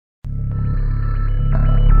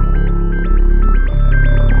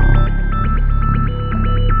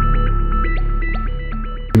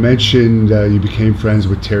mentioned you became friends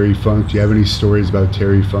with Terry Funk. Do you have any stories about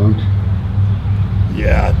Terry Funk?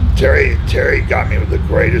 Yeah, Terry got me with the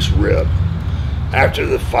greatest rib. After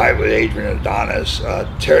the fight with Adrian Adonis,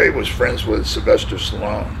 Terry was friends with Sylvester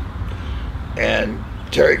Stallone. And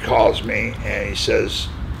Terry calls me and he says,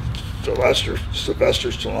 Sylvester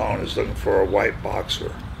Stallone is looking for a white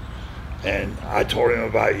boxer. And I told him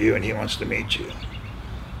about you and he wants to meet you.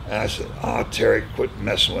 And I said, oh, Terry, quit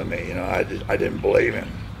messing with me. You know, I didn't believe him.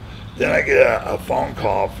 Then I get a phone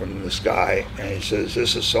call from this guy and he says,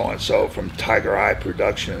 this is so-and-so from Tiger Eye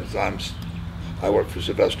Productions. I work for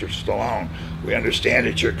Sylvester Stallone. We understand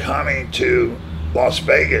that you're coming to Las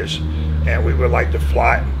Vegas and we would like to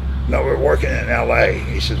fly. No, we're working in LA.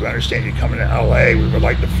 He says, we understand you're coming to LA. We would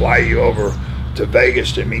like to fly you over to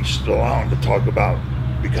Vegas to meet Stallone to talk about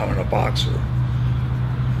becoming a boxer.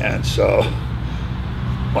 And so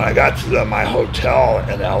when I got to my hotel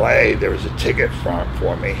in LA, there was a ticket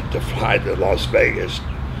for me to fly to Las Vegas.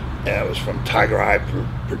 And it was from Tiger Eye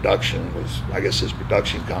Production, was I guess his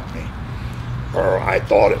production company, or I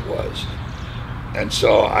thought it was. And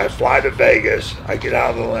so I fly to Vegas, I get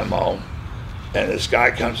out of the limo, and this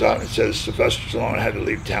guy comes out and says, Sylvester Stallone had to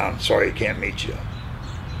leave town, sorry he can't meet you.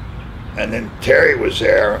 And then Terry was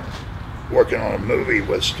there working on a movie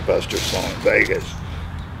with Sylvester Stallone in Vegas.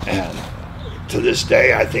 And to this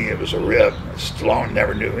day, I think it was a rib. Stallone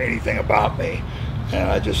never knew anything about me. And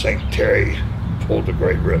I just think Terry pulled a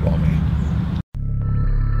great rib on me.